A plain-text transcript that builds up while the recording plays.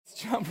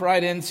jump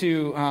right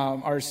into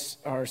our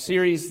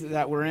series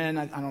that we're in.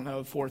 I don't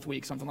know, fourth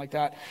week, something like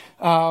that.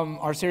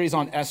 Our series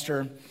on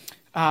Esther.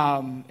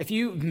 If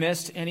you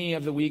missed any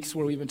of the weeks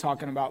where we've been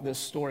talking about this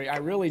story, I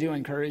really do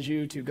encourage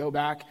you to go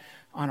back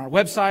on our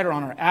website or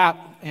on our app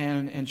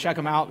and check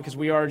them out, because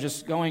we are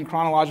just going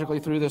chronologically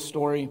through this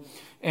story,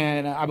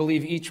 and I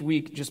believe each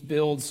week just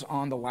builds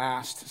on the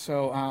last.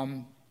 So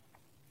I'm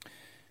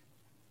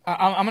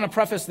going to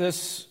preface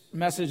this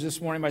message this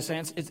morning by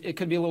saying it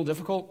could be a little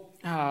difficult.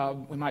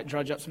 We might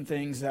drudge up some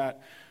things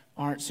that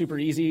aren't super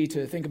easy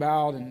to think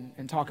about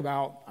and talk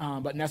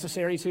about, but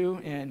necessary to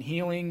in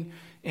healing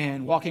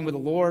and walking with the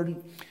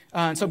Lord.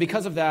 And so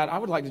because of that, I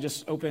would like to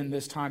just open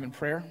this time in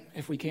prayer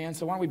if we can.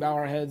 So why don't we bow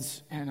our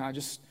heads and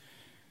just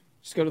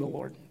go to the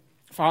Lord.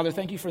 Father,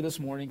 thank you for this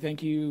morning.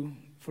 Thank you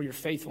for your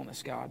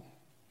faithfulness, God.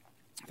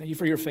 Thank you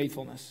for your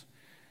faithfulness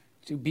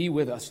to be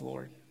with us,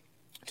 Lord,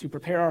 to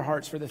prepare our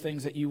hearts for the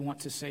things that you want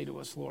to say to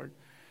us, Lord.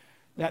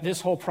 That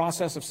this whole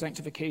process of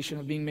sanctification,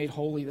 of being made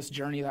holy, this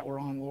journey that we're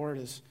on, Lord,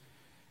 is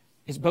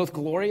both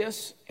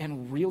glorious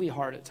and really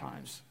hard at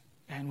times.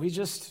 And we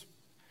just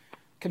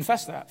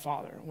confess that,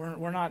 Father.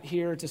 We're not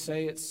here to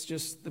say it's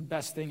just the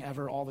best thing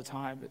ever all the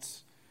time. It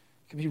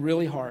can be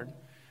really hard,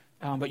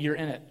 but you're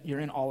in it. You're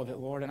in all of it,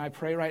 Lord. And I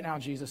pray right now,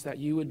 Jesus, that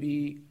you would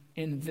be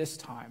in this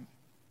time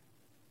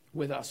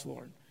with us,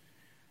 Lord.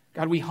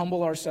 God, we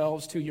humble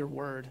ourselves to your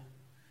word,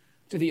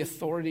 to the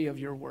authority of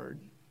your word,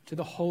 to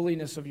the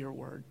holiness of your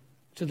word,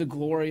 to the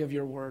glory of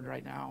your word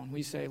right now. And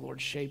we say, Lord,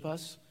 shape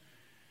us,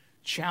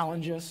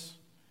 challenge us,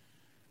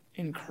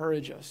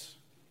 encourage us.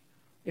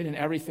 And in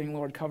everything,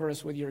 Lord, cover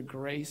us with your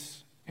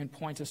grace and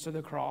point us to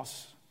the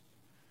cross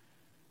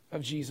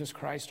of Jesus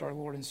Christ, our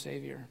Lord and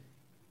Savior.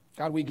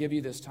 God, we give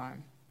you this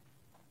time,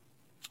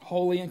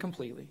 wholly and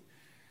completely.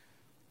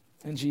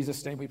 In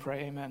Jesus' name we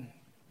pray, amen.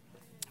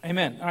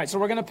 Amen. All right, so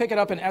we're going to pick it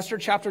up in Esther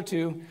chapter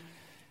 2.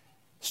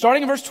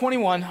 Starting in verse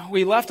 21,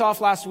 we left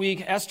off last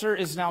week. Esther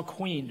is now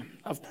queen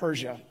of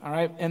Persia, all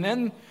right? And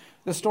then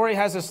the story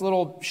has this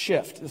little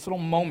shift, this little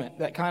moment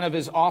that kind of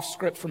is off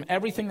script from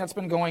everything that's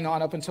been going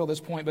on up until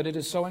this point, but it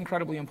is so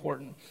incredibly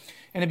important.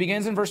 And it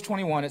begins in verse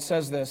 21. It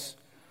says this: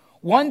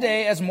 "One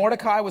day, as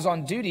Mordecai was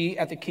on duty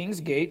at the king's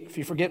gate," if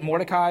you forget,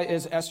 Mordecai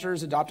is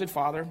Esther's adopted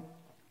father,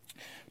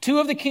 "two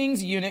of the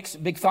king's eunuchs,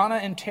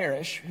 Bigthana and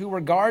Teresh, who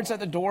were guards at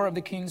the door of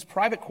the king's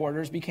private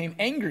quarters, became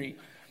angry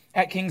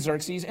at King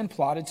Xerxes and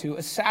plotted to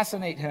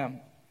assassinate him.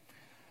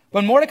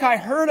 When Mordecai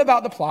heard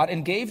about the plot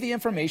and gave the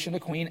information to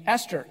Queen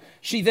Esther,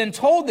 she then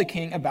told the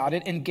king about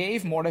it and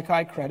gave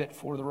Mordecai credit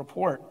for the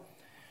report.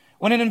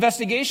 When an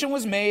investigation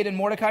was made and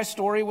Mordecai's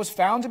story was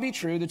found to be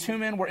true, the two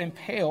men were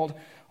impaled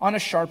on a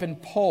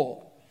sharpened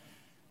pole.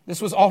 This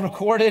was all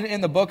recorded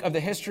in the book of the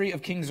history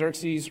of King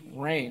Xerxes'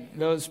 reign."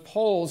 Those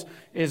poles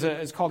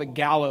is called a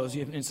gallows.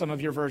 In some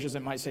of your versions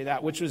it might say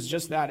that, which was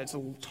just that. It's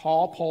a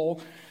tall pole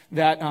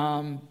that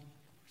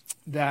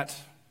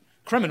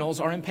criminals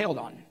are impaled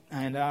on.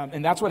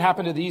 And that's what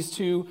happened to these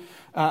two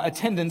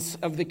attendants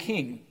of the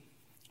king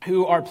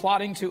who are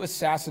plotting to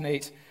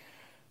assassinate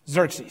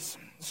Xerxes.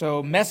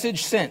 So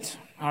message sent,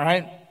 all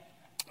right?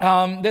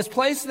 This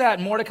place that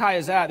Mordecai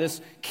is at,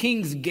 this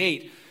king's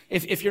gate,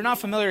 if you're not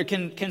familiar, it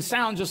can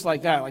sound just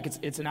like that, like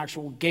it's an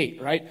actual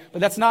gate, right? But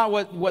that's not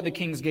what the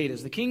king's gate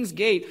is. The king's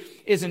gate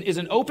is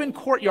an open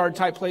courtyard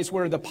type place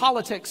where the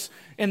politics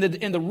and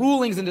the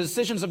rulings and the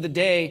decisions of the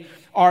day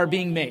are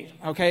being made,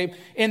 okay?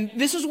 And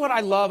this is what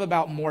I love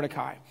about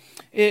Mordecai,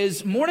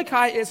 is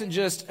Mordecai isn't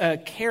just a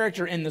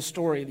character in the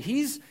story.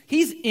 He's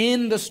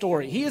in the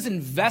story. He is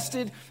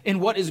invested in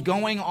what is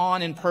going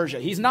on in Persia.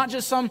 He's not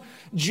just some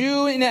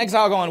Jew in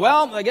exile going,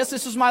 well, I guess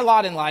this is my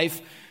lot in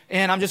life,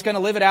 and I'm just going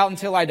to live it out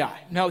until I die.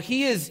 No,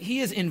 he is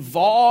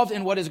involved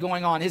in what is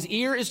going on. His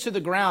ear is to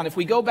the ground. If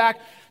we go back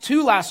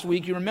to last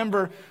week, you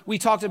remember we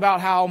talked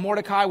about how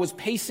Mordecai was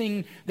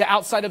pacing the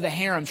outside of the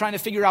harem, trying to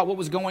figure out what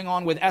was going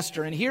on with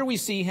Esther. And here we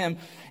see him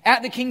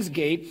at the king's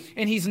gate,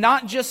 and he's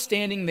not just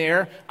standing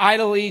there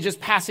idly, just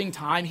passing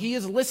time. He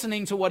is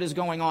listening to what is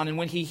going on. And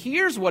when he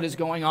hears what is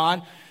going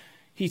on,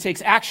 he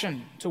takes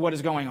action to what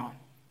is going on.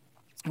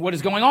 And what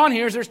is going on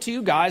here is there's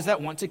two guys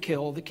that want to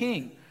kill the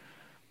king.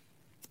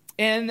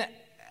 And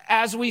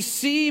as we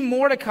see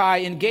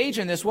Mordecai engage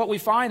in this, what we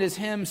find is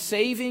him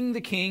saving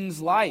the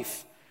king's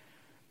life.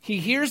 He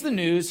hears the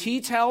news,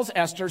 he tells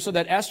Esther so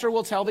that Esther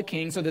will tell the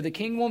king, so that the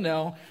king will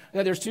know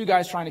that there's two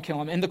guys trying to kill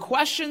him. And the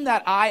question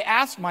that I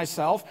ask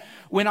myself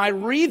when I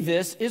read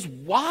this is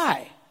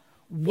why?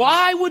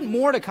 Why would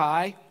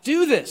Mordecai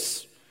do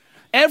this?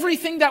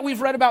 Everything that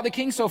we've read about the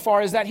king so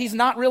far is that he's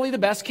not really the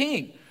best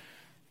king.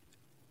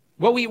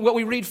 What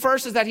we read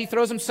first is that he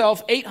throws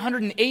himself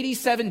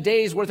 887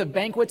 days worth of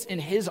banquets in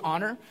his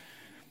honor.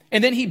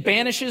 And then he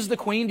banishes the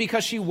queen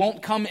because she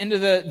won't come into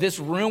this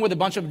room with a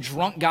bunch of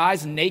drunk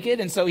guys naked.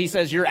 And so he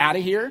says, you're out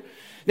of here.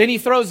 Then he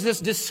throws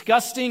this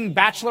disgusting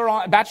bachelor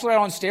on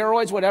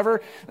steroids,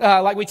 whatever,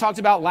 like we talked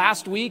about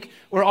last week,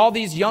 where all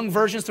these young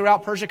virgins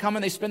throughout Persia come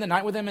and they spend the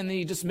night with him, and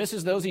he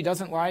dismisses those he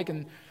doesn't like.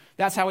 And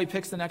that's how he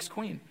picks the next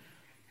queen.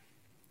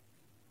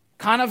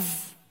 Kind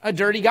of a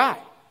dirty guy.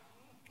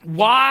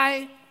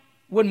 Why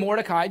would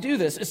Mordecai do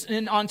this?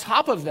 And on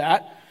top of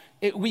that,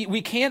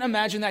 we can't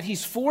imagine that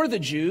he's for the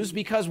Jews,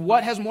 because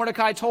what has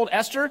Mordecai told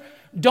Esther?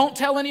 Don't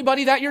tell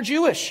anybody that you're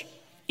Jewish,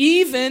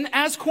 even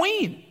as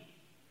queen.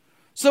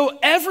 So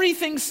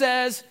everything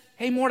says,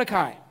 hey,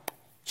 Mordecai,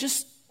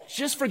 just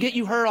forget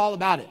you heard all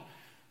about it.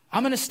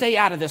 I'm going to stay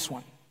out of this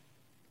one,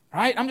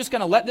 right? I'm just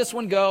going to let this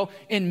one go,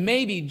 and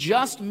maybe,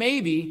 just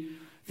maybe,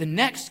 the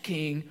next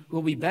king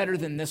will be better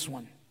than this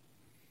one.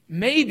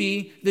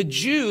 Maybe the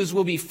Jews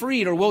will be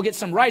freed, or we'll get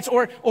some rights,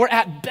 or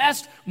at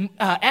best,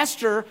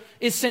 Esther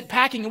is sent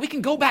packing and we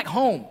can go back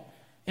home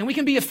and we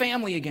can be a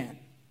family again.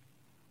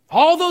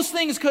 All those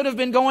things could have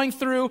been going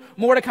through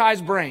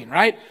Mordecai's brain,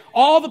 right?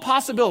 All the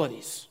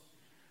possibilities.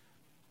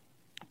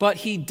 But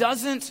he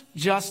doesn't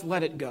just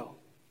let it go.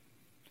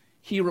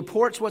 He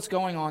reports what's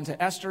going on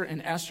to Esther,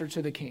 and Esther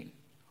to the king.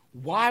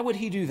 Why would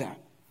he do that?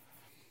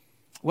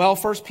 Well,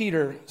 1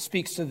 Peter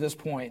speaks to this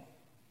point.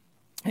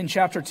 In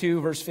chapter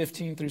 2, verse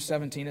 15 through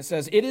 17, it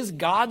says, it is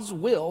God's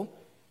will,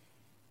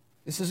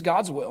 this is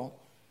God's will,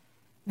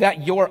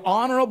 that your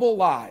honorable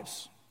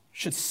lives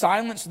should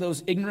silence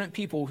those ignorant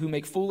people who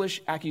make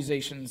foolish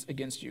accusations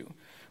against you.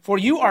 For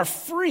you are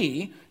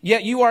free,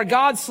 yet you are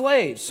God's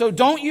slaves. So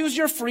don't use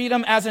your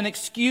freedom as an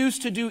excuse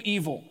to do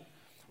evil.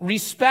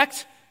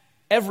 Respect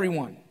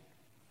everyone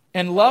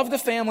and love the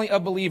family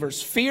of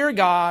believers. Fear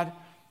God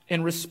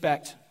and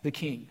respect the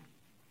king.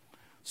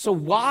 So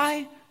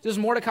why does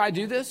Mordecai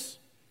do this?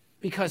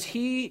 Because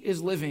he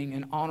is living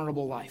an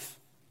honorable life.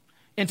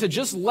 And to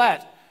just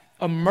let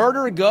a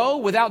murder go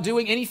without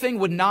doing anything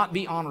would not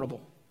be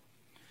honorable.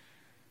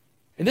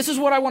 And this is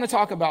what I want to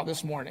talk about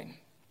this morning.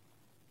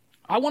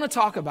 I want to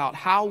talk about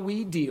how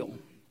we deal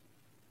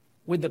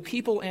with the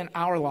people in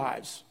our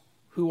lives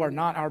who are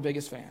not our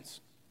biggest fans.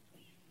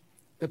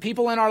 The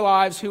people in our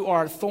lives who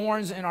are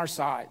thorns in our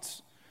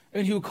sides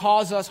and who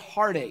cause us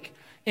heartache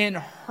and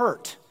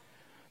hurt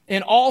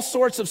and all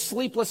sorts of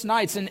sleepless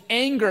nights and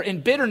anger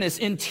and bitterness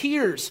and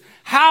tears.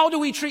 How do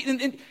we treat them?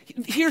 And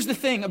here's the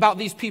thing about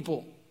these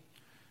people.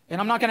 And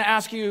I'm not going to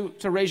ask you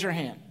to raise your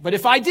hand. But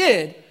if I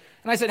did,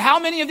 and I said, how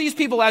many of these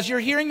people, as you're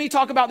hearing me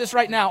talk about this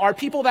right now, are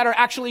people that are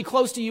actually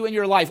close to you in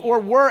your life or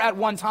were at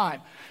one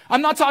time?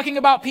 I'm not talking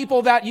about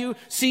people that you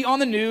see on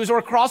the news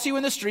or cross you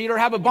in the street or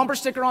have a bumper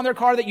sticker on their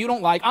car that you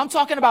don't like. I'm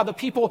talking about the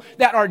people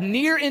that are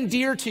near and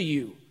dear to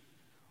you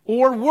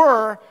or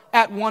were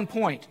at one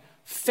point.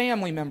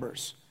 Family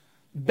members,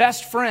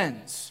 best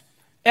friends,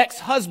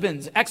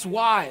 ex-husbands,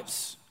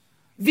 ex-wives.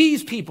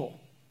 These people.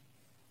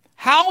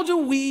 How do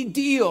we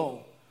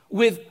deal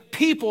with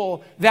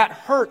people that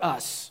hurt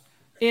us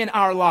in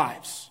our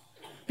lives?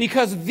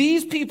 Because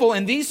these people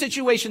in these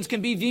situations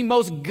can be the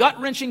most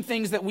gut-wrenching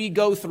things that we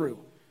go through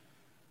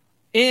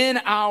in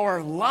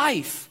our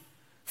life.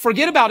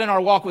 Forget about in our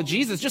walk with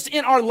Jesus, just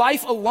in our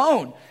life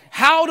alone.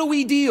 How do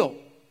we deal?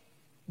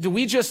 Do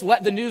we just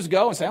let the news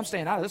go and say, I'm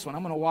staying out of this one.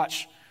 I'm going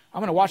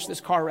to watch this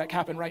car wreck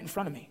happen right in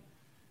front of me.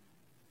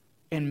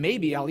 And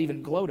maybe I'll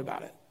even gloat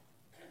about it.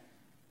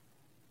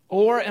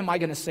 Or am I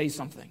going to say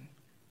something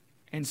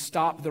and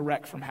stop the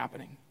wreck from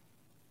happening?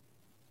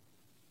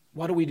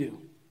 What do we do?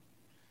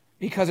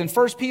 Because in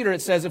 1 Peter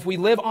it says if we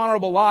live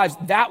honorable lives,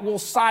 that will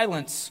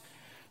silence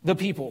the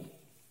people.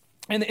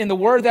 And the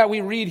word that we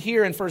read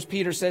here in 1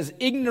 Peter says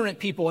ignorant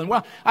people. And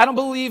well, I don't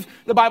believe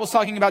the Bible's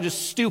talking about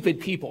just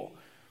stupid people.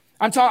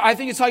 I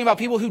think it's talking about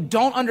people who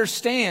don't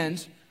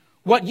understand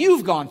what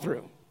you've gone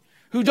through,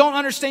 who don't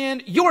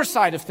understand your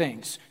side of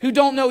things, who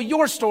don't know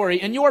your story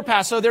and your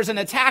past. So there's an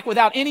attack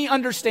without any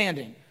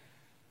understanding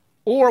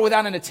or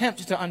without an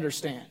attempt to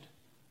understand.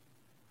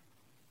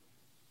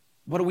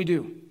 What do we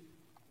do?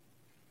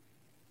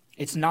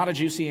 It's not a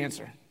juicy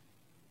answer.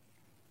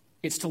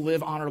 It's to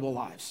live honorable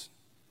lives.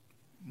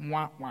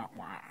 Wah, wah,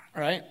 wah,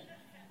 right?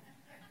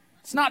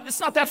 It's not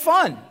that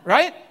fun,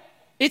 right?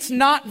 It's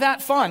not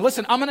that fun.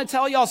 Listen, I'm going to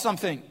tell y'all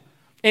something.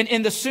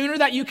 And the sooner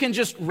that you can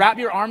just wrap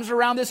your arms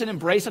around this and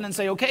embrace it and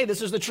say, okay,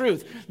 this is the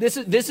truth. This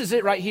is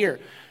it right here.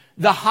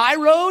 The high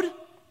road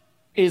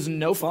is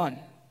no fun.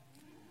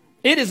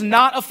 It is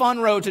not a fun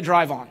road to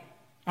drive on.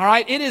 All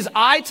right? It is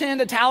I-10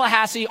 to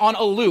Tallahassee on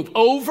a loop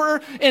over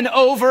and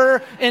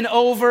over and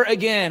over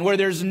again, where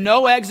there's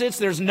no exits,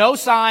 there's no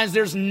signs,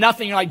 there's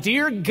nothing. You're like,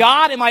 dear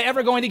God, am I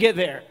ever going to get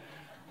there?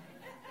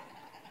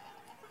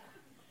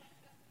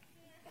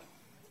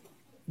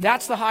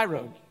 That's the high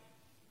road.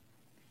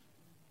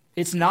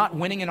 It's not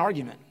winning an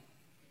argument,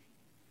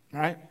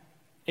 right?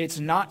 It's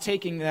not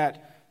taking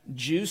that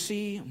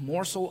juicy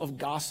morsel of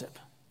gossip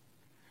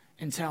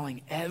and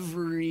telling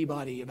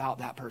everybody about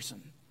that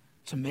person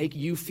to make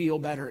you feel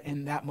better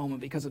in that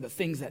moment because of the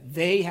things that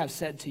they have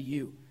said to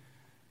you.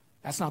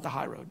 That's not the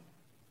high road.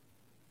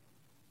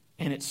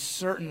 And it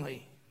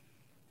certainly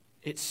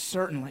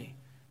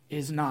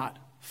is not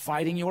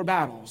fighting your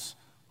battles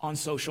on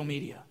social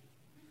media.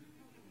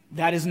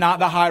 That is not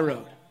the high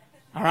road.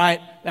 All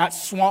right?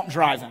 That's swamp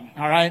driving.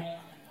 All right?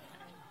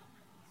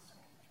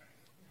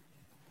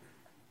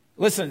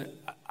 Listen,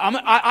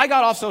 I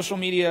got off social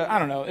media, I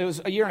don't know, it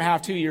was a year and a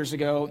half, 2 years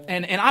ago,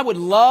 and I would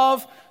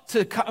love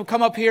to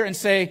come up here and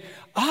say,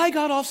 I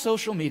got off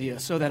social media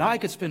so that I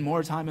could spend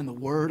more time in the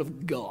Word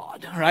of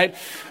God, right?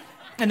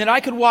 And then I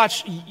could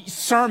watch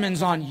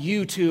sermons on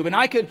YouTube,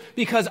 and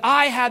because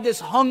I had this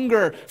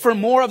hunger for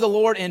more of the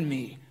Lord in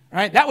me,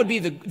 right? That would be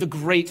the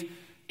great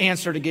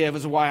answer to give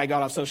as to why I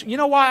got off social. You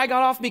know why I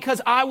got off?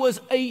 Because I was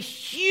a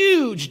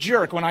huge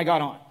jerk when I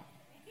got on.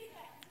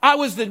 I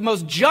was the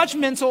most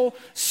judgmental,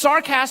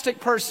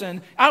 sarcastic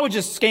person. I would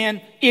just scan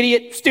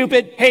idiot,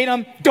 stupid, hate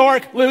him,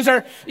 dork,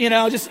 loser,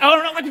 just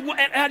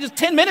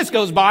 10 minutes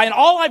goes by and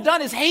all I've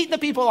done is hate the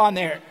people on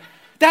there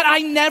that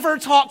I never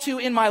talked to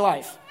in my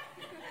life.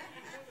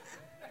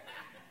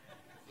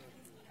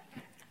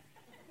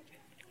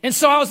 And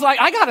so I was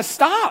like, I got to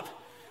stop.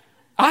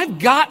 I've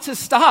got to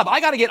stop.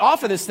 I got to get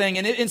off of this thing.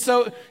 And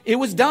so it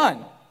was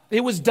done.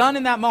 It was done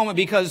in that moment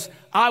because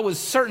I was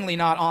certainly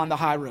not on the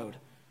high road.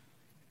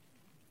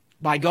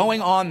 By going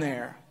on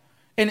there.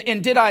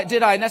 And did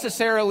I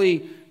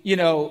necessarily,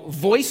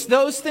 voice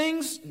those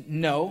things?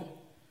 No.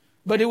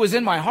 But it was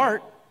in my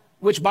heart,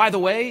 which, by the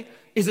way,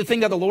 is the thing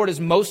that the Lord is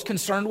most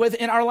concerned with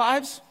in our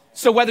lives.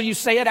 So whether you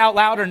say it out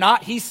loud or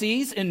not, He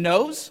sees and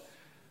knows.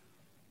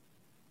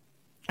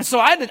 And so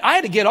I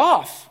had to get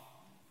off.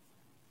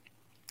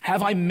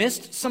 Have I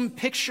missed some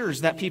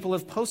pictures that people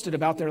have posted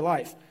about their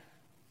life?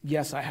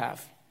 Yes, I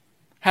have.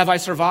 Have I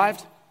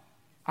survived?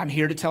 I'm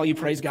here to tell you,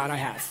 praise God, I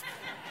have.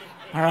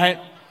 All right?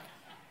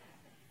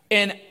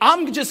 And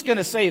I'm just going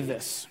to say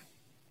this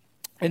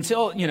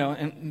until,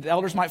 and the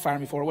elders might fire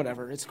me for it,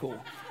 whatever, it's cool.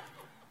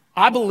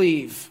 I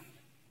believe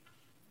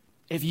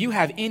if you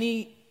have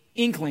any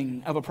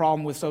inkling of a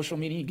problem with social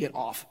media, get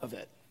off of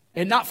it.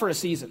 And not for a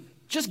season.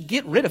 Just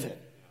get rid of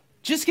it.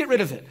 Just get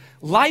rid of it.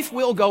 Life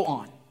will go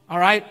on, all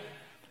right?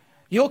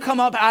 You'll come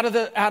up out of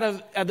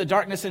the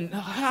darkness and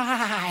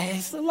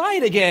it's the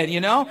light again,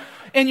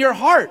 in your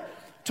heart.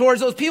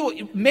 Towards those people,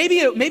 maybe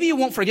you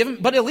won't forgive them,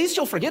 but at least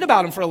you'll forget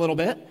about them for a little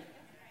bit.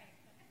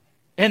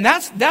 And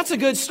that's a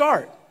good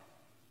start.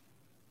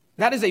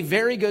 That is a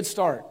very good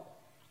start.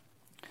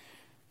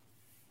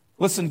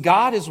 Listen,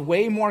 God is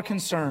way more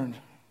concerned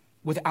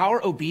with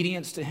our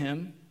obedience to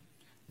Him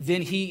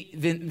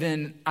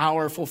than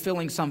our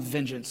fulfilling some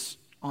vengeance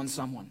on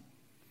someone,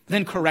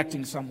 than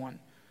correcting someone,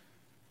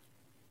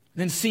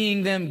 than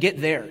seeing them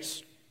get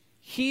theirs.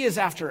 He is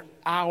after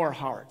our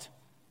heart.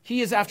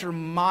 He is after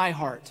my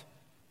heart.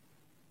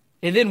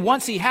 And then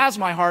once He has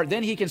my heart,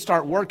 then He can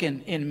start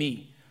working in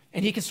me.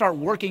 And He can start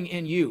working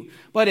in you.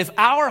 But if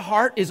our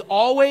heart is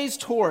always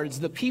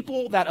towards the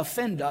people that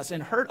offend us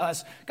and hurt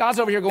us, God's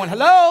over here going,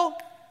 hello?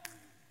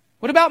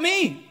 What about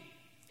me?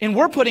 And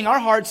we're putting our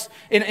hearts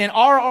and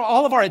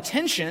all of our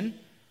attention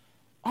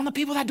on the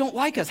people that don't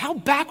like us. How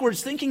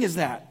backwards thinking is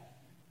that?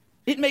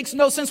 It makes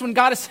no sense when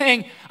God is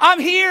saying, I'm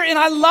here and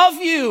I love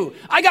you.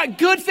 I got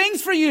good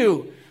things for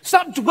you.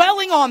 Stop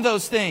dwelling on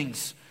those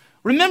things.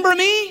 Remember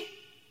me?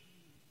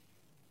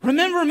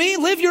 Remember me,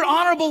 live your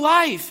honorable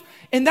life.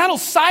 And that'll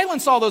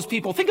silence all those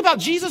people. Think about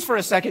Jesus for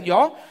a second,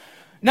 y'all.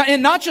 Now,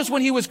 and not just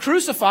when He was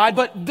crucified,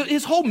 but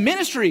His whole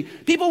ministry.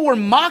 People were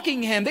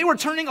mocking Him. They were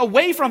turning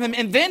away from Him.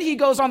 And then He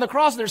goes on the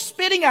cross. They're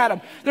spitting at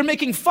Him. They're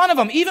making fun of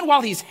Him, even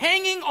while He's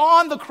hanging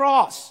on the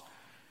cross.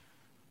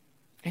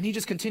 And He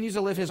just continues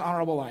to live His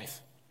honorable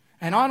life.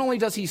 And not only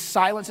does He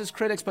silence His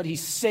critics, but He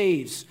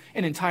saves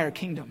an entire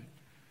kingdom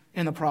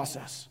in the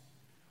process.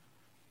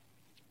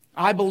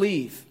 I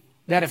believe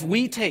that if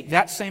we take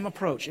that same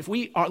approach, if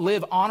we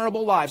live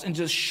honorable lives and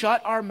just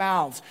shut our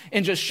mouths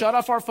and just shut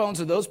off our phones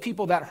to those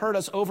people that hurt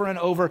us over and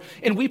over,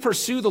 and we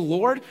pursue the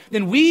Lord,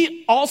 then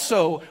we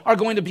also are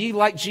going to be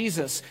like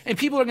Jesus. And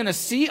people are going to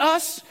see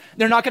us,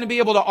 they're not going to be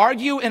able to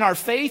argue in our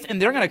faith,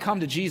 and they're going to come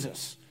to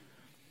Jesus.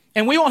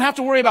 And we won't have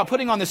to worry about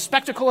putting on the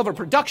spectacle of a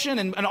production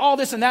and all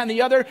this and that and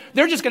the other.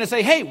 They're just going to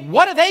say, hey,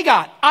 what do they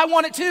got? I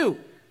want it too.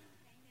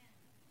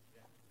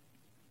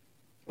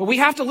 But we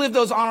have to live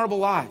those honorable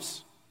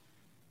lives.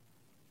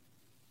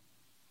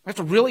 We have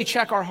to really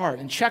check our heart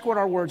and check what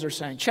our words are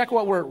saying. Check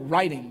what we're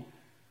writing.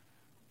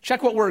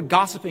 Check what we're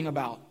gossiping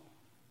about.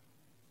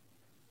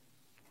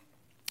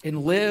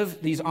 And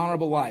live these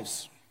honorable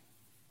lives.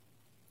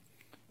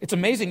 It's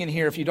amazing in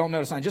here if you don't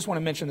notice, and I just want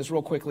to mention this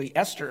real quickly.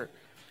 Esther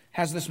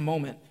has this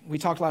moment. We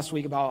talked last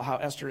week about how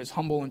Esther is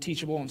humble and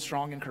teachable and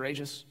strong and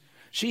courageous.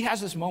 She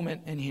has this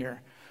moment in here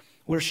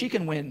where she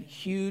can win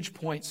huge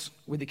points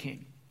with the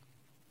king.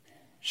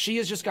 She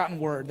has just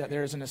gotten word that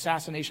there is an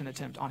assassination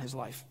attempt on his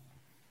life.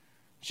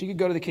 She could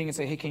go to the king and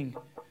say, hey, king,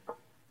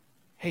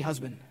 hey,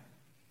 husband,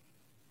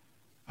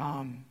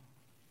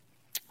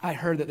 I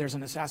heard that there's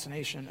an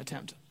assassination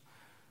attempt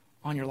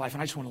on your life,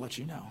 and I just want to let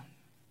you know,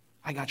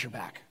 I got your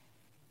back.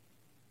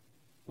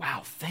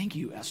 Wow, thank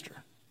you, Esther.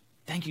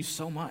 Thank you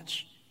so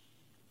much.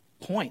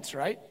 Points,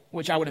 right?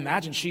 Which I would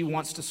imagine she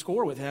wants to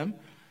score with him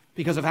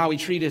because of how he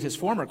treated his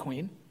former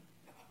queen,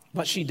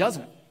 but she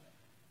doesn't.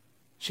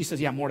 She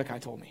says, yeah, Mordecai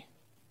told me.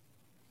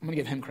 I'm going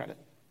to give him credit.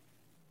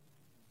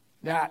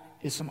 That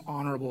is some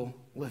honorable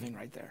living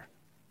right there.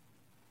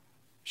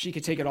 She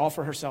could take it all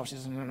for herself. She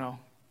says, no.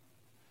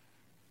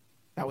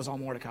 That was all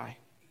Mordecai.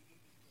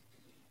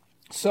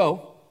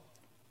 So,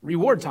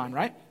 reward time,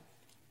 right?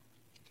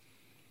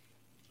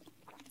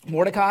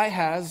 Mordecai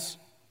has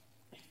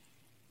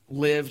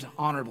lived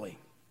honorably.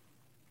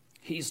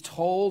 He's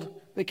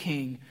told the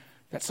king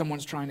that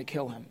someone's trying to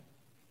kill him.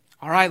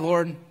 All right,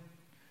 Lord,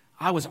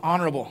 I was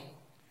honorable.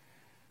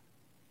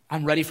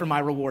 I'm ready for my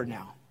reward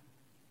now.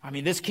 I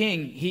mean, this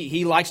king,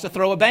 he likes to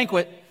throw a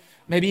banquet.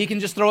 Maybe he can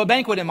just throw a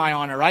banquet in my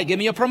honor, right? Give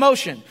me a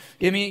promotion.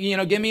 Give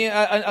me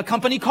a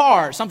company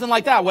car, something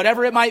like that,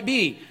 whatever it might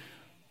be.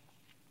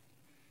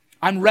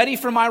 I'm ready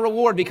for my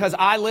reward because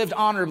I lived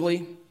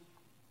honorably.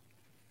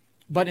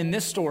 But in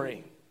this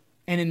story,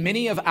 and in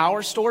many of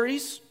our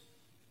stories,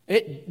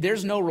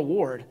 there's no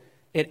reward.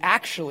 It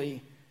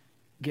actually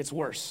gets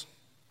worse.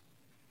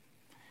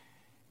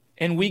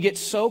 And we get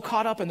so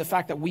caught up in the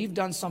fact that we've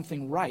done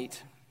something right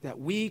that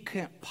we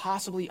can't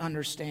possibly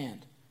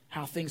understand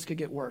how things could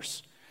get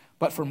worse.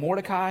 But for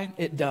Mordecai,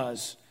 it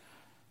does.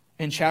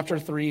 In chapter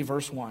 3,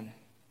 verse 1.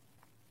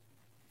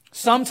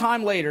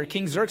 Sometime later,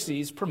 King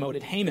Xerxes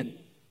promoted Haman,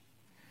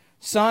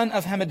 son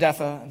of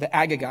Hammedatha the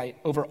Agagite,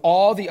 over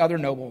all the other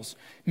nobles,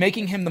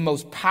 making him the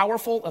most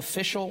powerful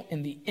official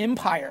in the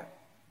empire.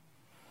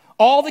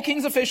 All the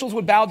king's officials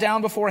would bow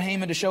down before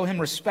Haman to show him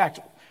respect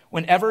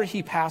whenever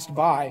he passed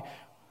by,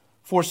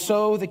 for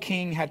so the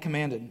king had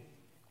commanded.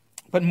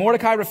 But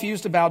Mordecai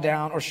refused to bow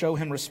down or show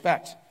him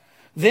respect.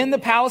 Then the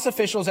palace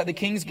officials at the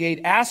king's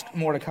gate asked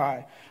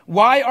Mordecai,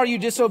 "Why are you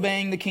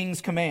disobeying the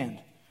king's command?"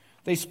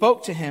 They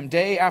spoke to him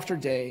day after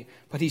day,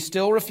 but he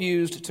still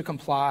refused to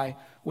comply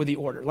with the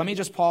order. Let me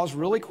just pause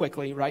really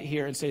quickly right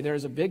here and say there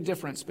is a big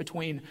difference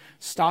between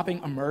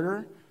stopping a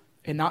murder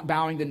and not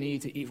bowing the knee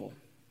to evil.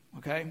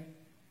 Okay?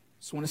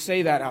 Just want to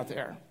say that out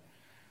there.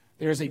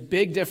 There is a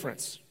big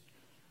difference.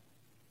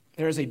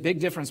 There is a big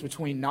difference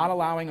between not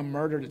allowing a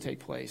murder to take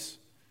place,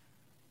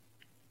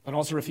 but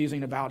also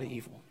refusing to bow to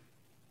evil.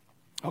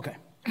 Okay,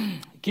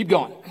 keep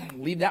going.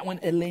 Leave that one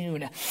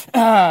alone.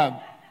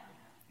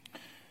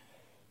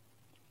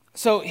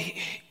 So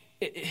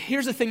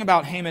here's the thing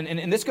about Haman,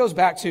 and this goes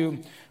back to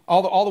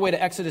all the way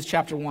to Exodus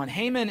chapter 1.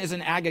 Haman is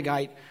an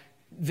Agagite.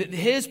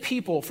 His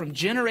people from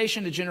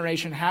generation to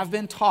generation have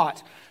been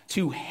taught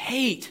to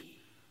hate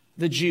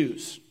the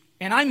Jews.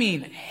 And I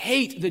mean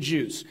hate the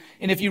Jews.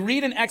 And if you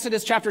read in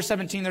Exodus chapter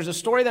 17, there's a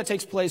story that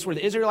takes place where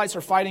the Israelites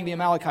are fighting the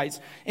Amalekites.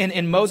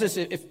 And Moses,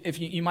 if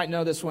you might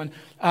know this one,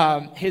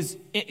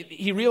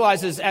 he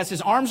realizes as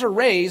his arms are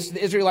raised,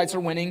 the Israelites are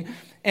winning.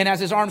 And as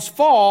his arms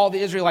fall, the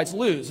Israelites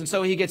lose. And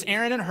so he gets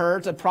Aaron and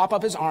Hur to prop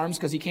up his arms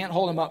because he can't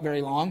hold them up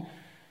very long.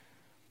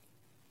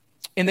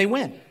 And they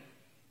win.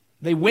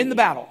 They win the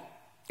battle.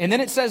 And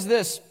then it says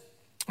this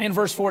in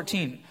verse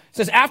 14. It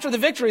says, after the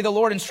victory, the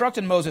Lord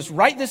instructed Moses,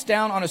 write this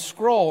down on a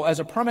scroll as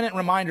a permanent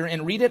reminder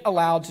and read it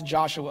aloud to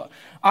Joshua.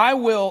 I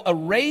will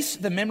erase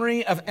the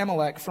memory of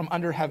Amalek from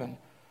under heaven.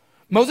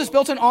 Moses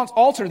built an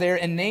altar there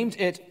and named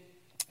it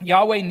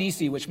Yahweh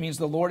Nisi, which means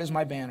the Lord is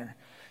my banner.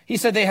 He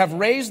said, they have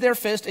raised their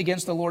fist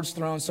against the Lord's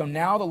throne, so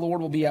now the Lord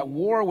will be at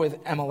war with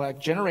Amalek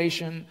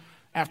generation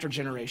after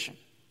generation.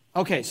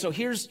 Okay, so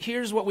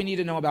here's what we need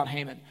to know about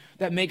Haman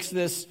that makes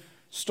this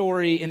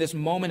story in this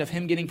moment of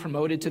him getting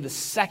promoted to the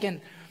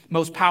second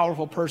most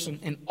powerful person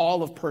in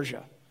all of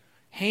Persia.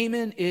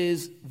 Haman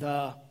is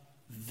the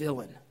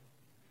villain.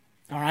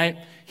 All right?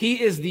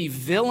 He is the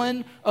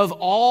villain of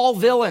all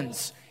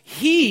villains.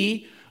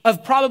 He,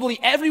 of probably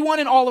everyone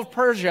in all of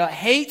Persia,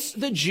 hates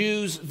the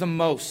Jews the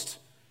most.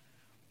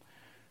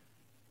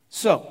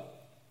 So,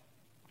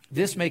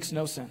 this makes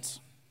no sense.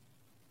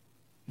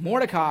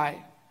 Mordecai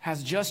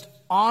has just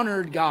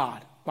honored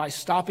God by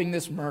stopping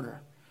this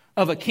murder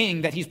of a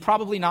king that he's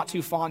probably not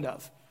too fond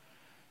of.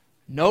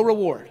 No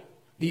reward.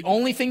 The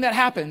only thing that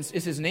happens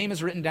is his name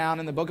is written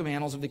down in the book of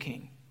annals of the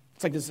king.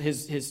 It's like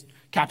his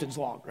captain's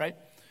log, right?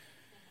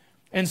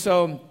 And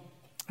so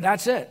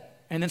that's it.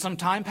 And then some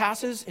time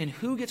passes, and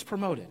who gets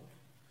promoted?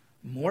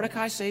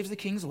 Mordecai saves the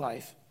king's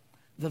life.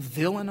 The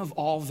villain of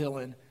all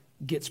villain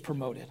gets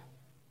promoted.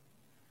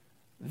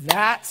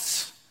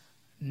 That's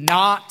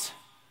not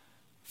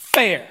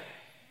fair.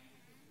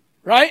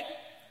 Right?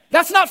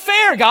 That's not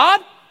fair,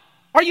 God.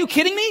 Are you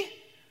kidding me?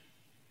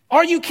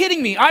 Are you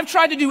kidding me? I've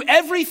tried to do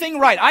everything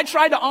right. I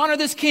tried to honor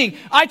this king.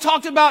 I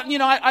talked about,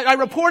 I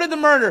reported the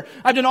murder.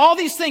 I've done all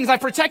these things. I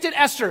protected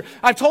Esther.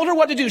 I've told her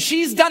what to do.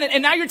 She's done it.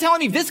 And now you're telling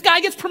me this guy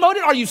gets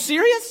promoted? Are you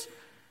serious?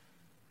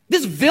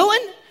 This villain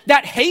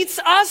that hates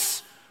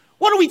us?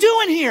 What are we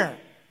doing here?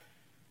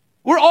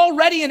 We're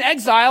already in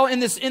exile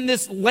in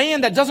this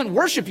land that doesn't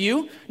worship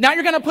you. Now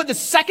you're going to put the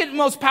second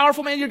most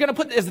powerful man, you're going to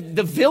put as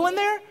the villain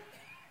there?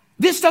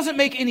 This doesn't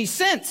make any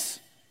sense.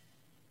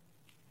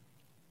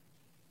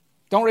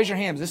 Don't raise your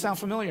hand. Does this sound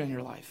familiar in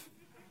your life?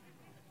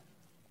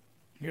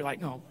 You're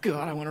like, oh,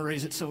 God, I want to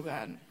raise it so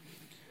bad.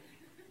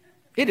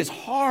 It is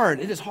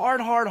hard. It is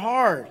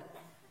hard.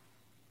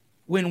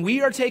 When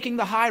we are taking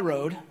the high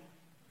road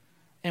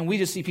and we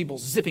just see people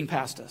zipping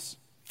past us.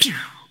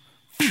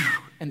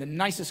 And the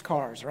nicest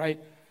cars, right?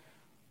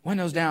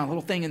 Windows down,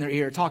 little thing in their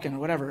ear, talking or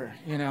whatever,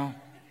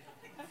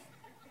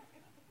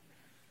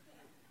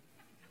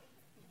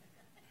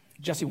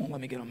 Jesse won't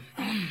let me get them.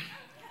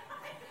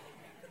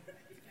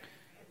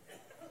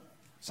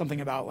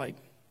 Something about like,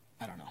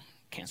 I don't know,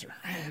 cancer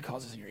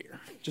causes in your ear.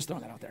 Just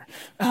throwing that out there.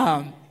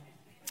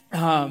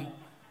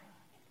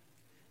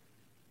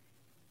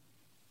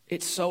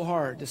 It's so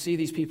hard to see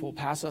these people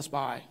pass us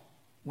by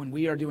when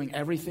we are doing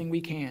everything we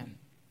can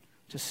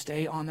to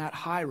stay on that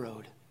high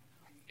road,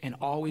 and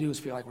all we do is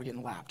feel like we're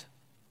getting lapped.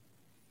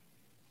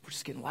 We're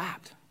just getting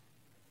lapped.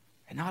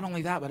 And not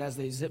only that, but as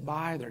they zip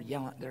by, they're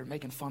yelling, they're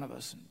making fun of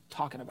us and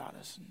talking about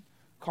us and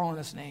calling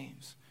us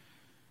names.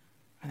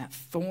 And that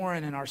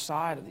thorn in our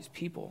side of these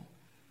people,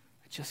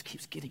 it just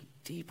keeps getting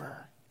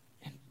deeper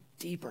and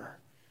deeper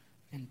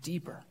and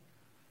deeper.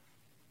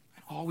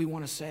 And all we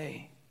want to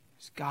say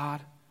is,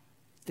 God,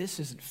 this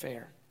isn't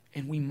fair.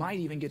 And we might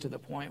even get to the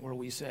point where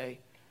we say,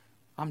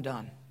 I'm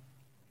done.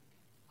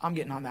 I'm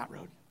getting on that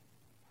road.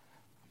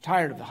 I'm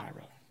tired of the high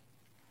road.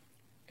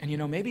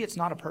 And maybe it's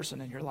not a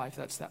person in your life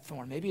that's that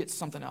thorn. Maybe it's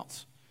something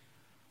else.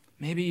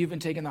 Maybe you've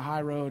been taking the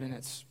high road and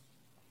it's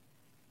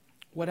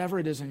whatever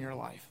it is in your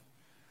life.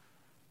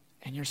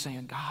 And you're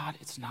saying, God,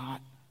 it's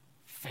not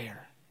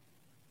fair.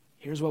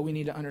 Here's what we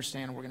need to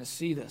understand, and we're going to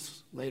see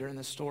this later in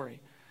this story.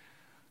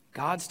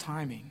 God's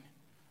timing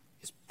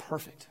is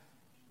perfect.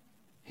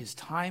 His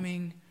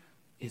timing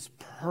is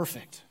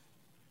perfect.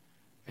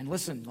 And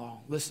listen,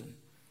 listen.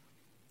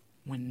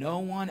 When no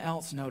one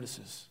else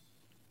notices,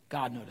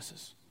 God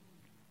notices.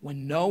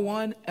 When no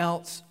one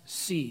else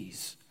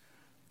sees,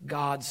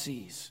 God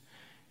sees.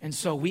 And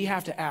so we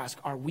have to ask,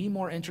 are we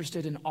more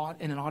interested in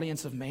an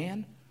audience of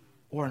man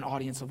or an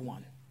audience of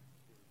one?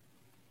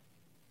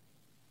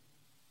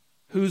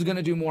 Who's going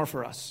to do more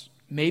for us?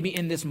 Maybe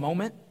in this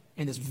moment,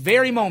 in this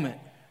very moment,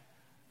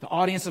 the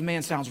audience of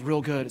man sounds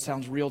real good. It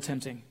sounds real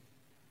tempting.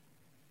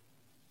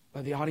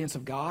 But the audience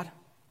of God,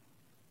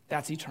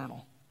 that's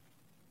eternal.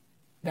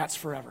 That's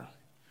forever.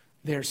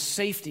 There's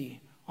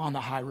safety on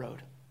the high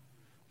road.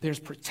 There's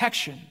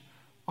protection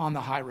on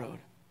the high road.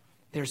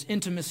 There's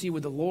intimacy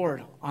with the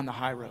Lord on the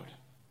high road.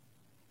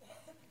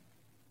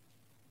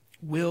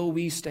 Will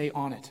we stay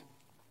on it?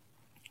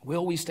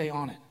 Will we stay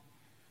on it?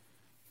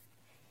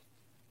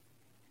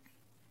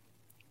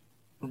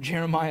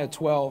 Jeremiah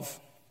 12,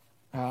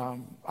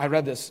 I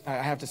read this. I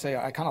have to say,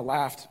 I kind of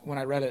laughed when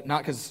I read it.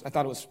 Not because I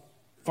thought it was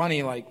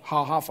funny, like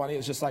ha-ha funny. It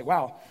was just like,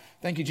 wow,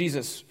 thank you,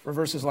 Jesus, for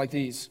verses like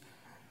these.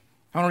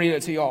 I want to read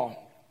it to y'all.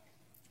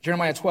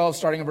 Jeremiah 12,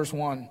 starting in verse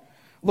 1.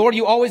 Lord,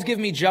 you always give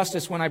me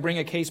justice when I bring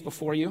a case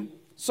before you.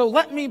 So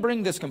let me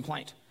bring this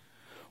complaint.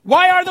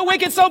 Why are the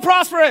wicked so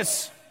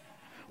prosperous?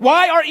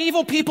 Why are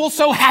evil people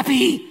so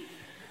happy?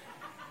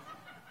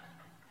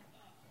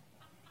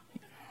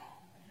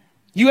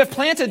 You have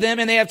planted them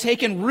and they have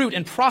taken root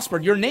and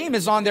prospered. Your name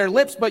is on their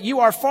lips, but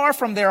you are far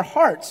from their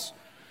hearts.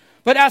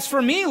 But as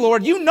for me,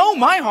 Lord, you know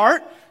my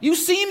heart. You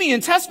see me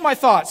and test my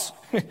thoughts.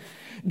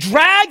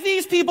 Drag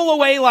these people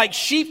away like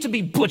sheep to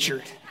be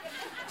butchered.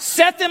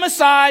 Set them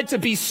aside to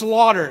be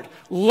slaughtered.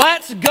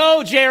 Let's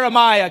go,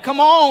 Jeremiah. Come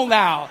on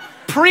now.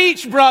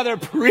 Preach, brother,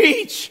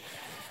 preach.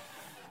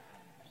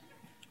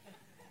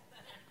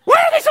 Why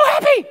are they so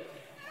happy?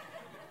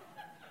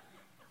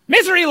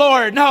 Misery,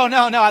 Lord. No.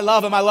 I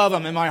love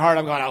him. In my heart,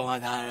 I'm going, I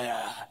want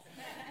that.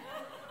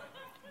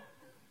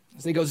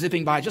 As they go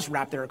zipping by, just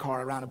wrap their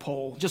car around a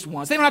pole just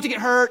once. They don't have to get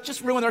hurt.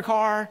 Just ruin their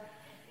car,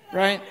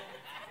 right?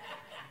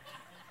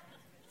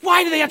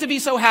 Why do they have to be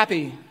so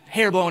happy?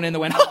 Hair blowing in the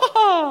wind.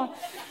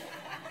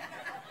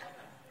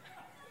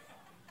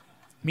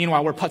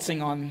 Meanwhile, we're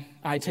putzing on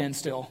I-10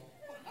 still.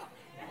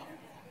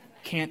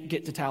 Can't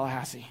get to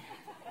Tallahassee.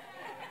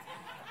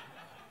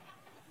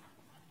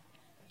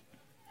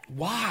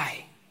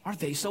 Why are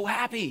they so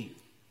happy?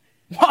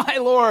 Why,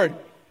 Lord?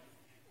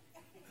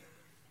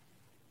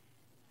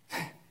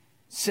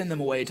 Send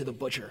them away to the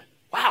butcher.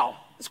 Wow,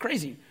 that's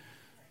crazy.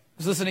 I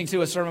was listening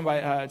to a sermon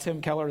by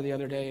Tim Keller the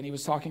other day, and he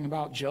was talking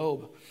about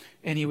Job.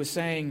 And he was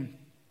saying,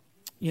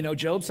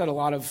 Job said a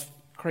lot of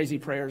crazy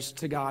prayers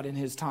to God in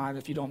his time.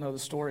 If you don't know the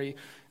story,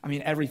 I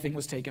mean, everything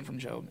was taken from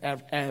Job.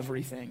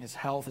 Everything, his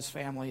health, his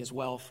family, his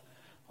wealth,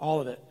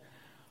 all of it.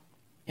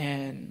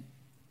 And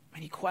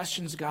he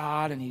questions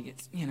God, and he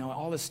gets,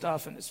 all this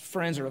stuff, and his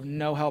friends are of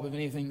no help. If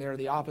anything, they're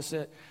the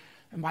opposite.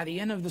 And by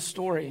the end of the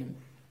story,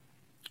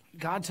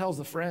 God tells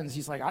the friends,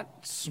 he's like, I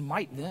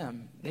smite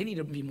them. They need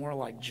to be more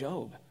like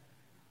Job.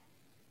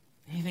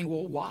 And you think,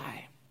 well,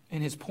 why?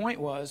 And his point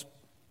was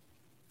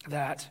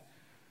that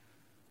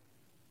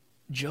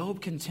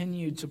Job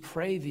continued to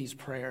pray these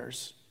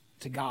prayers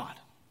to God.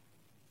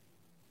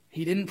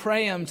 He didn't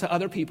pray them to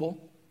other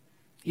people.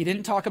 He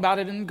didn't talk about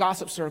it in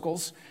gossip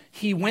circles.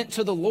 He went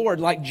to the Lord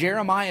like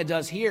Jeremiah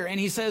does here, and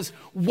he says,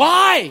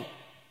 why?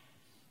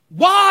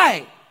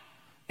 Why?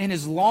 And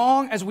as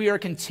long as we are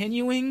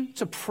continuing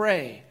to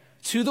pray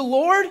to the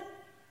Lord,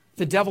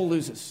 the devil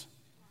loses.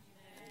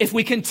 If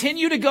we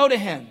continue to go to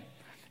him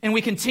and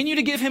we continue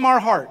to give him our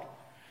heart,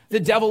 the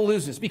devil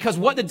loses. Because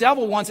what the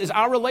devil wants is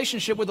our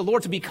relationship with the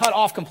Lord to be cut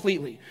off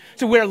completely.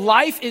 To where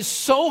life is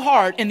so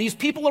hard and these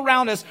people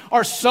around us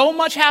are so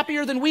much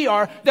happier than we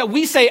are that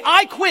we say,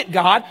 I quit,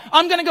 God.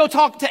 I'm going to go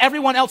talk to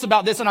everyone else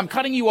about this and I'm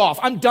cutting you off.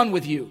 I'm done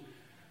with you.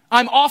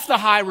 I'm off the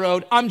high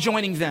road. I'm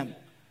joining them.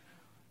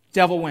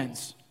 Devil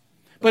wins.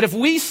 But if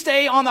we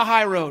stay on the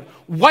high road,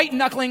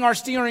 white-knuckling our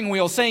steering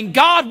wheel, saying,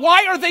 God,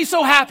 why are they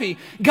so happy?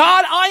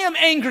 God, I am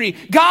angry.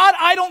 God,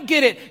 I don't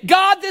get it.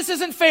 God, this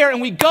isn't fair.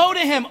 And we go to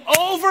him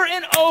over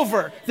and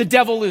over, the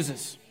devil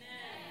loses.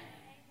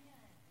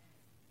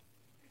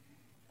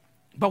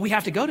 But we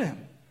have to go to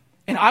him.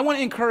 And I want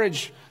to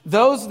encourage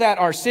those that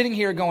are sitting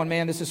here going,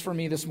 man, this is for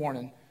me this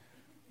morning.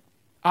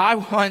 I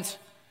want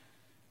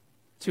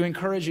to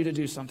encourage you to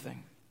do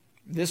something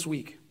this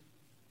week.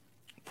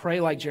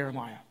 Pray like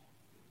Jeremiah.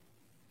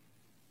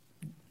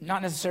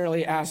 Not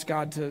necessarily ask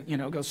God to,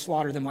 go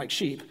slaughter them like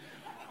sheep.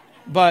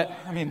 But,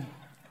 do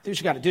what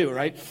you got to do,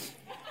 right?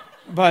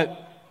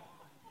 But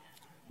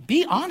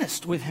be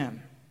honest with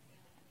him.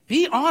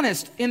 Be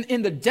honest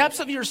in the depths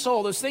of your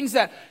soul, those things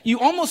that you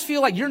almost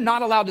feel like you're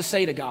not allowed to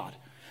say to God.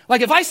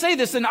 Like if I say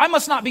this, then I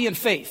must not be in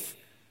faith,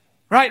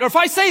 right? Or if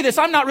I say this,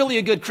 I'm not really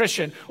a good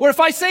Christian. Or if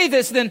I say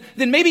this, then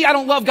maybe I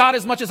don't love God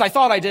as much as I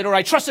thought I did, or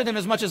I trusted him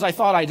as much as I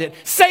thought I did.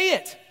 Say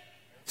it.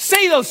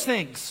 Say those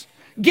things.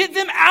 Get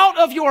them out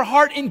of your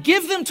heart and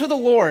give them to the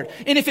Lord.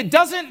 And if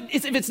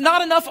it's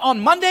not enough on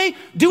Monday,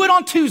 do it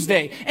on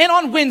Tuesday and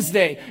on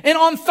Wednesday and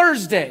on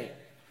Thursday.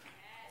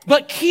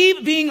 But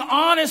keep being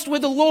honest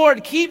with the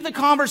Lord. Keep the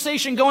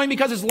conversation going,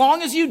 because as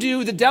long as you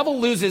do, the devil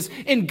loses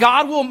and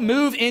God will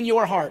move in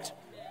your heart.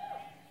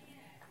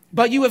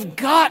 But you have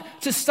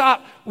got to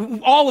stop.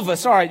 All of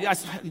us,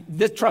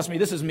 trust me,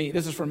 this is me.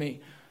 This is for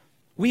me.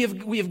 We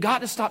have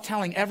got to stop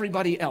telling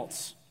everybody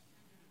else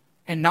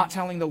and not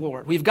telling the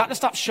Lord. We've got to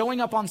stop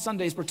showing up on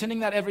Sundays, pretending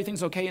that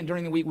everything's okay, and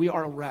during the week we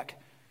are a wreck.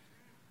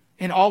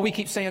 And all we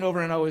keep saying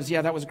over and over is,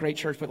 yeah, that was great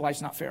church, but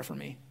life's not fair for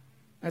me.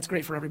 That's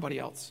great for everybody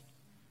else.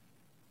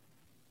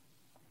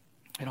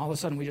 And all of a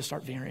sudden we just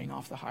start veering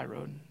off the high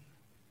road.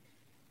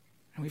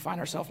 And we find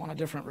ourselves on a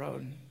different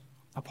road,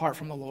 apart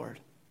from the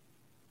Lord.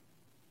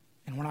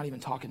 And we're not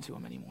even talking to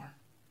him anymore.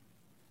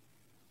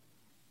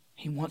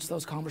 He wants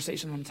those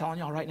conversations. I'm telling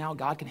y'all right now,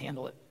 God can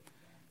handle it.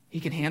 He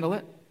can handle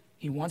it.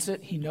 He wants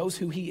it. He knows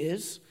who he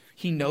is.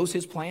 He knows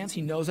his plans.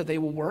 He knows that they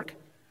will work.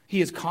 He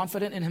is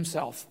confident in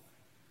himself.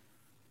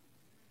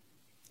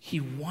 He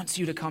wants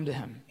you to come to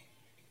him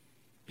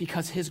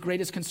because his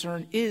greatest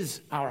concern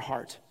is our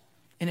heart.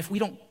 And if we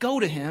don't go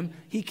to him,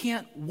 he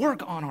can't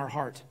work on our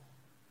heart.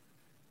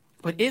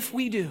 But if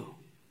we do,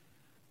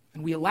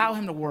 and we allow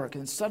him to work,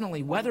 and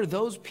suddenly whether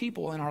those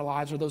people in our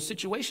lives or those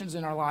situations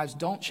in our lives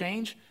don't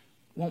change,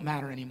 won't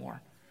matter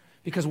anymore.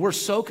 Because we're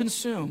so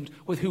consumed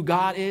with who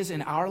God is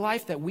in our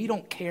life that we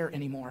don't care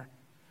anymore.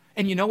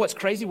 And you know what's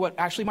crazy? What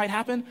actually might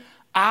happen?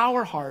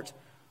 Our heart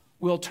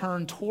will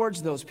turn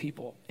towards those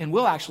people, and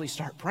we'll actually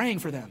start praying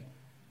for them.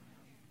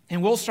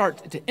 And we'll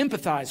start to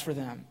empathize for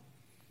them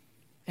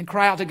and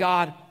cry out to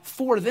God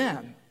for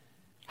them.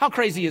 How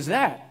crazy is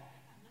that?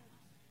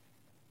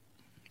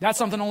 That's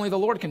something only the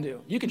Lord can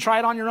do. You can try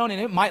it on your own,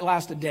 and it might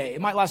last a day. It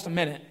might last a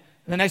minute.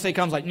 And the next day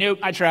comes like, nope,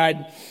 I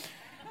tried.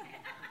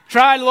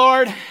 Tried,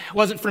 Lord,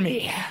 wasn't for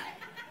me.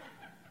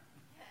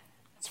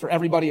 It's for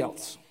everybody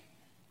else.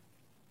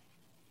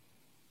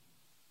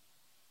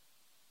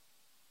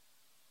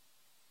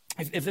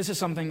 If this is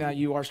something that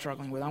you are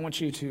struggling with, I want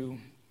you to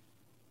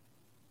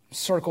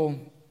circle,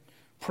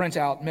 print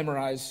out,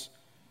 memorize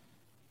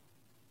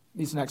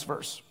these next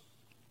verse.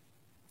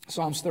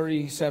 Psalms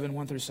 37,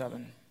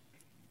 1-7.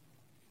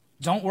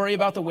 Don't worry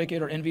about the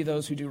wicked or envy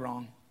those who do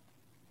wrong.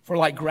 For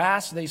like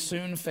grass, they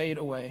soon fade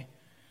away.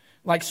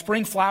 Like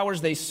spring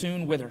flowers, they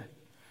soon wither.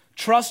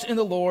 Trust in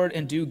the Lord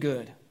and do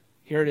good.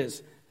 Here it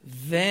is.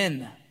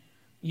 Then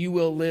you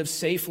will live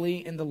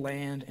safely in the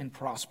land and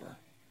prosper.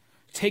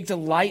 Take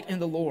delight in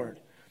the Lord,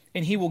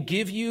 and he will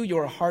give you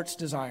your heart's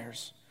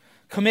desires.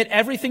 Commit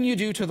everything you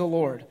do to the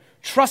Lord.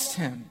 Trust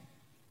him,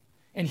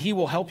 and he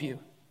will help you.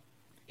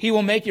 He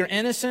will make your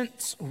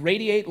innocence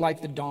radiate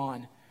like the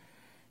dawn,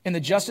 and the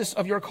justice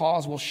of your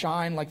cause will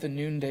shine like the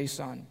noonday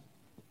sun.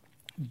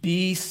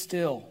 Be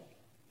still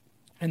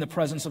in the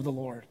presence of the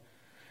Lord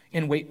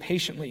and wait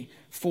patiently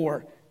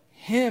for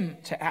him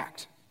to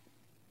act.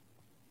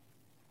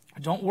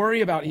 Don't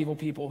worry about evil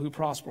people who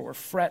prosper or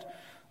fret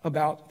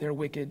about their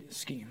wicked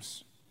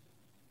schemes.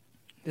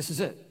 This is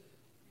it.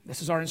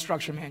 This is our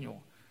instruction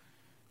manual.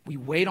 We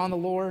wait on the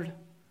Lord,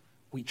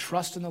 we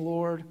trust in the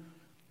Lord,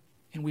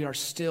 and we are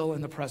still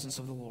in the presence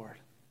of the Lord.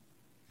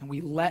 And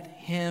we let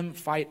him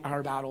fight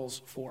our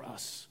battles for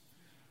us.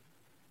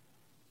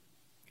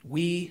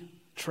 We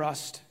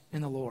trust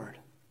in the Lord.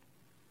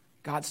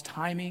 God's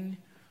timing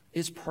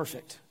is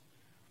perfect.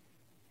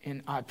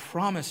 And I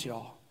promise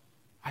y'all,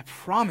 I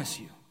promise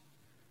you,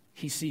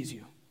 he sees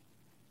you.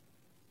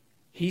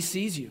 He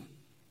sees you.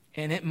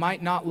 And it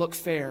might not look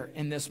fair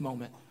in this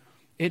moment.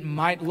 It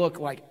might look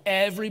like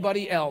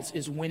everybody else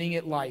is winning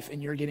at life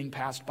and you're getting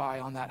passed by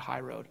on that high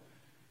road.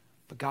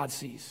 But God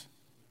sees.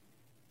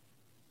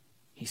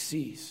 He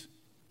sees.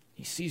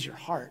 He sees your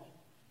heart.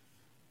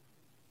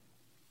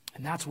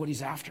 And that's what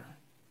he's after.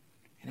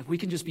 And if we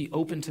can just be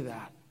open to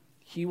that,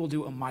 he will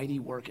do a mighty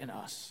work in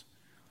us.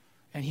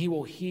 And he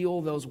will heal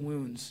those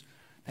wounds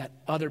that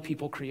other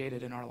people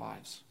created in our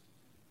lives.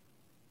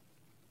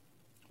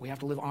 We have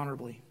to live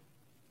honorably.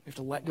 We have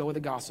to let go of the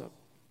gossip.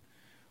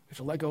 We have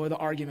to let go of the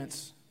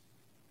arguments.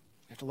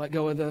 We have to let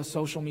go of the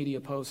social media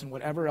posts and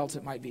whatever else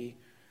it might be.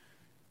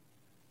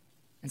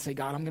 And say,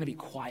 God, I'm going to be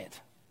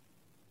quiet.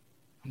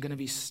 I'm going to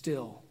be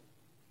still.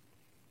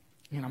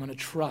 And I'm going to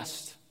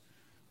trust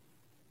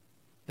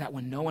that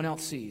when no one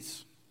else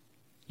sees,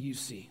 you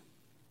see.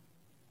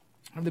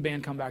 Have the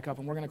band come back up,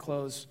 and we're going to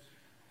close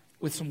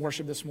with some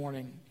worship this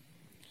morning.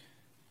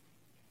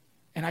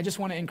 And I just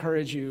want to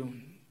encourage you,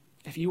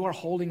 if you are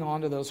holding on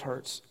to those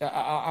hurts,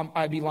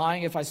 I'd be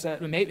lying if I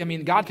said,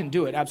 God can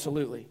do it,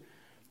 absolutely.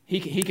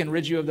 He can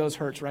rid you of those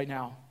hurts right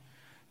now.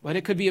 But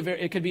it could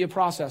be a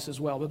process as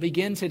well. But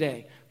begin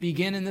today.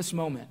 Begin in this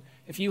moment.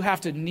 If you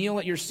have to kneel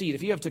at your seat,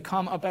 if you have to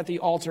come up at the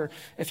altar,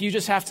 if you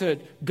just have to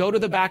go to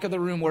the back of the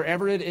room,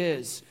 wherever it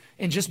is,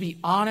 and just be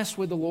honest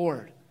with the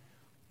Lord.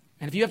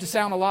 And if you have to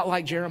sound a lot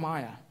like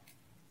Jeremiah,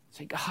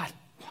 say, God,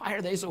 why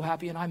are they so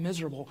happy and I'm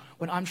miserable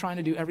when I'm trying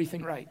to do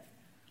everything right?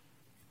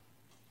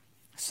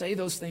 Say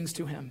those things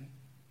to him.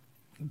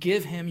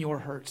 Give him your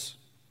hurts.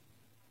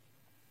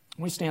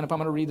 When we stand up, I'm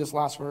going to read this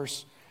last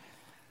verse.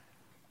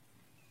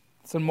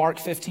 It's in Mark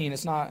 15.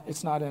 It's not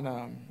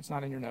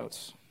in your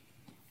notes.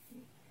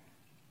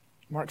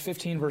 Mark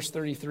 15, verse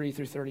 33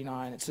 through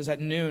 39. It says,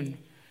 at noon,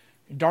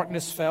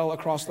 darkness fell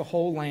across the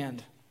whole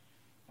land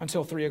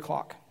until 3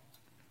 o'clock.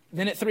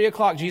 Then at 3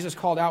 o'clock, Jesus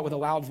called out with a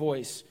loud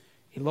voice,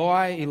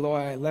 Eloi,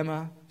 Eloi,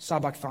 lema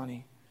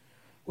sabachthani,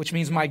 which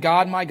means, my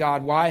God,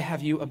 why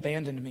have you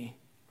abandoned me?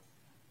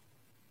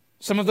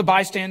 Some of the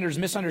bystanders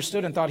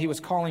misunderstood and thought he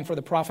was calling for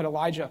the prophet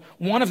Elijah.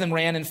 One of them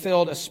ran and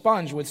filled a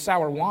sponge with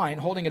sour wine,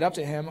 holding it up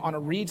to him on a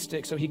reed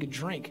stick so he could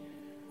drink.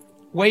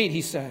 Wait,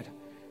 he said,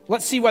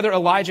 let's see whether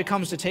Elijah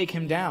comes to take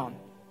him down.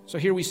 So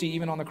here we see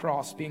even on the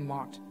cross being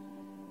mocked.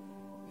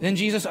 Then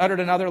Jesus uttered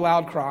another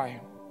loud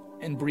cry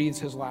and breathed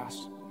his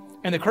last.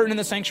 And the curtain in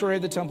the sanctuary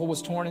of the temple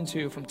was torn in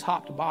two from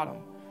top to bottom.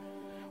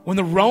 When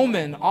the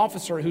Roman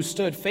officer who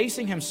stood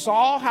facing him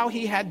saw how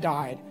he had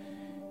died,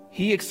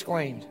 he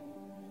exclaimed,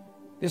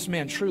 this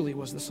man truly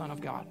was the Son of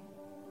God.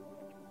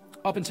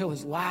 Up until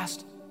his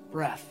last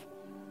breath,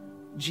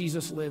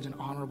 Jesus lived an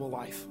honorable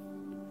life.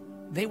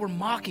 They were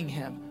mocking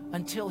him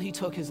until he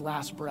took his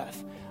last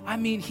breath. I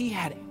mean, he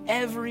had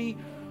every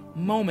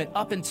moment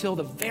up until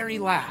the very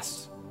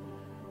last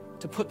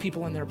to put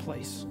people in their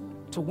place,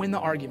 to win the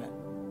argument,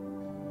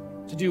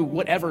 to do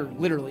whatever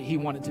literally he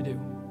wanted to do.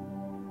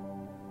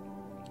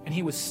 And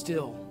he was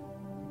still.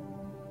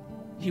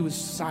 He was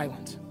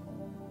silent.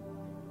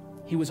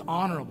 He was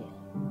honorable.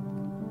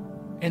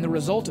 And the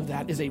result of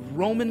that is a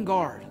Roman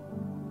guard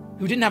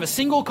who didn't have a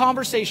single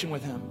conversation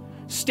with him,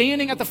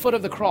 standing at the foot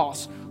of the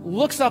cross,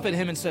 looks up at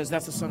him and says,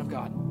 that's the Son of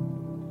God.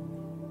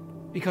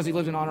 Because he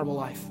lived an honorable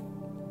life.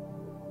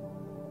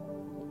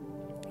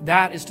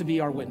 That is to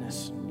be our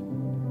witness.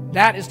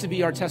 That is to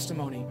be our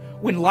testimony.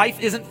 When life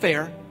isn't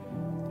fair,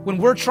 when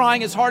we're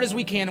trying as hard as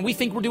we can and we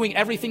think we're doing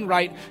everything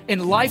right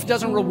and life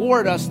doesn't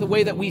reward us the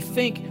way that we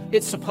think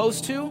it's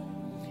supposed to,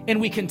 and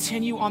we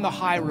continue on the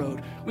high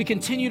road, we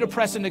continue to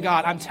press into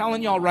God, I'm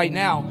telling y'all right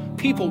now,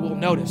 people will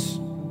notice.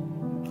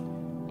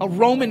 A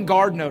Roman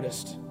guard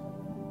noticed.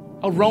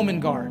 A Roman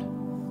guard.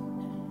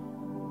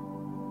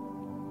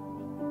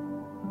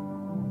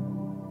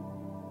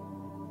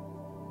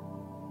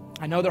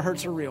 I know the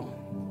hurts are real.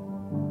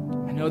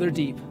 I know they're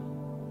deep.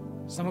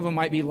 Some of them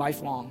might be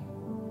lifelong.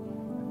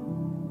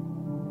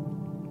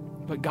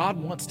 But God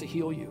wants to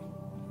heal you.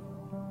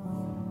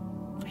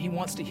 He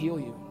wants to heal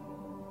you.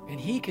 And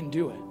he can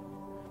do it.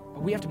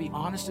 But we have to be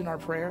honest in our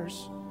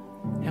prayers.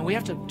 And we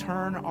have to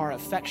turn our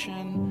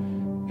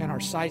affection and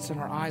our sights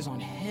and our eyes on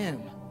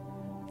him,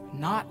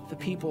 not the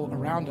people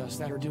around us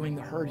that are doing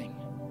the hurting.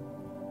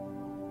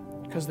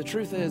 Because the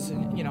truth is,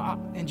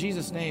 in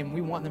Jesus' name,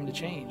 we want them to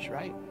change,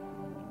 right?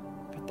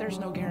 But there's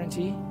no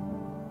guarantee.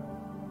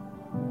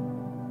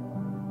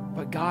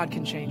 But God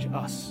can change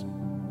us.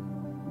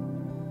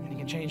 And he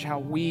can change how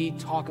we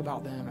talk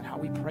about them and how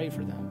we pray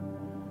for them.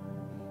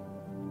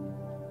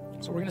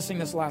 So we're going to sing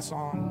this last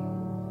song.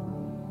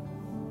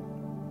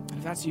 And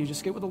if that's you,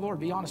 just get with the Lord.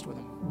 Be honest with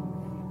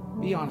him.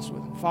 Be honest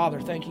with him. Father,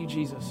 thank you,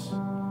 Jesus.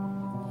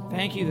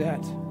 Thank you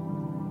that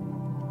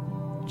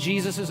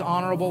Jesus'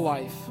 honorable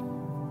life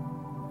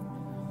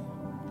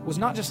was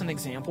not just an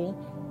example.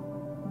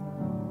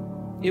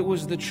 It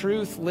was the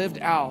truth lived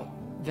out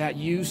that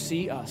you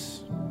see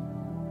us.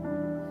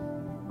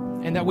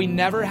 And that we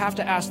never have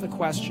to ask the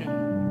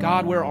question,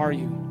 God, where are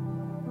you?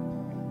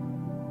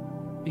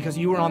 Because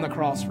you were on the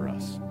cross for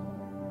us.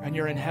 And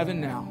you're in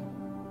heaven now.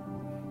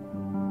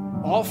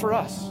 All for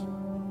us.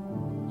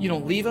 You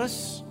don't leave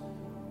us.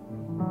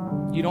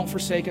 You don't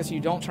forsake us. You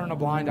don't turn a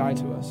blind eye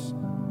to us.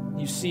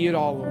 You see it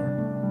all, Lord.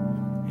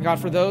 And God,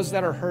 for those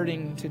that are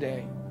hurting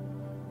today,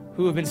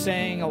 who have been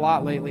saying a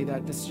lot lately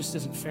that this just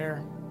isn't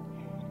fair,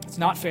 It's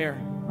not fair.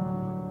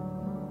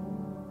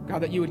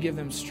 God, that you would give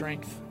them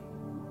strength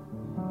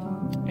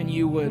and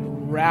you would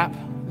wrap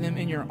them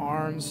in your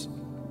arms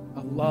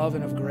of love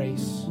and of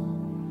grace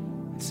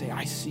and say,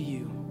 I see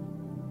you.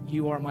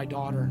 You are my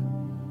daughter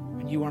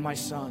and you are my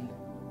son.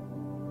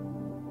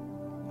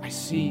 I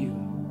see you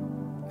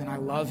and I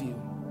love you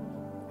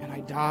and I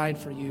died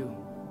for you.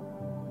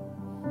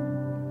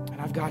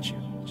 And I've got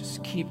you.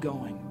 Just keep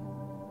going.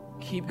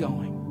 Keep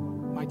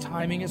going. My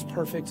timing is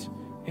perfect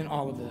in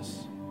all of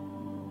this.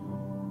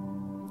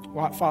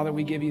 Father,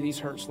 we give you these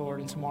hurts, Lord,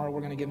 and tomorrow we're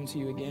going to give them to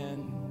you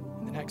again,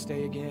 and the next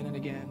day again and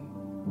again.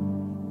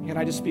 And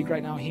I just speak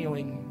right now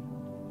healing.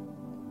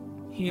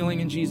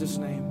 Healing in Jesus'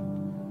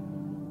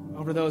 name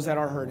over those that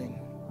are hurting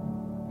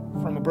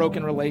from a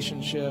broken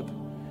relationship,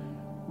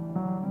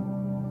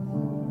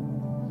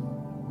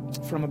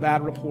 from a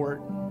bad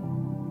report,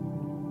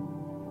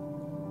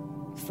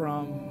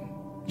 from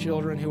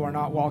children who are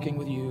not walking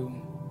with you.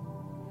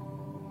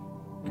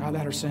 God,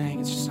 that are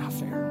saying it's just not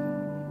fair.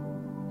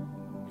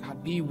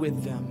 God, be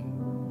with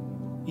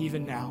them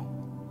even now.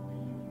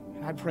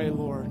 And I pray,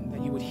 Lord,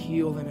 that you would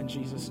heal them in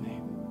Jesus'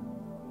 name.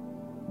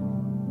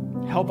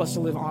 Help us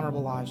to live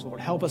honorable lives, Lord.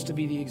 Help us to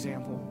be the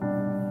example.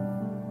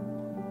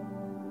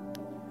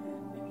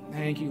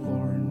 Thank you,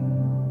 Lord.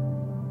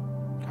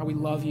 God, we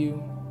love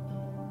you.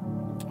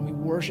 And we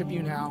worship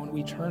you now, and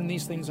we turn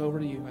these things over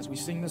to you. As we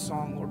sing this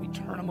song, Lord, we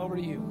turn them over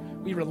to you.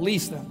 We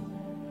release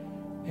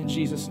them in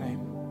Jesus' name.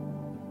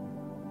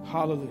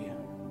 Hallelujah.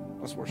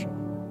 Let's worship.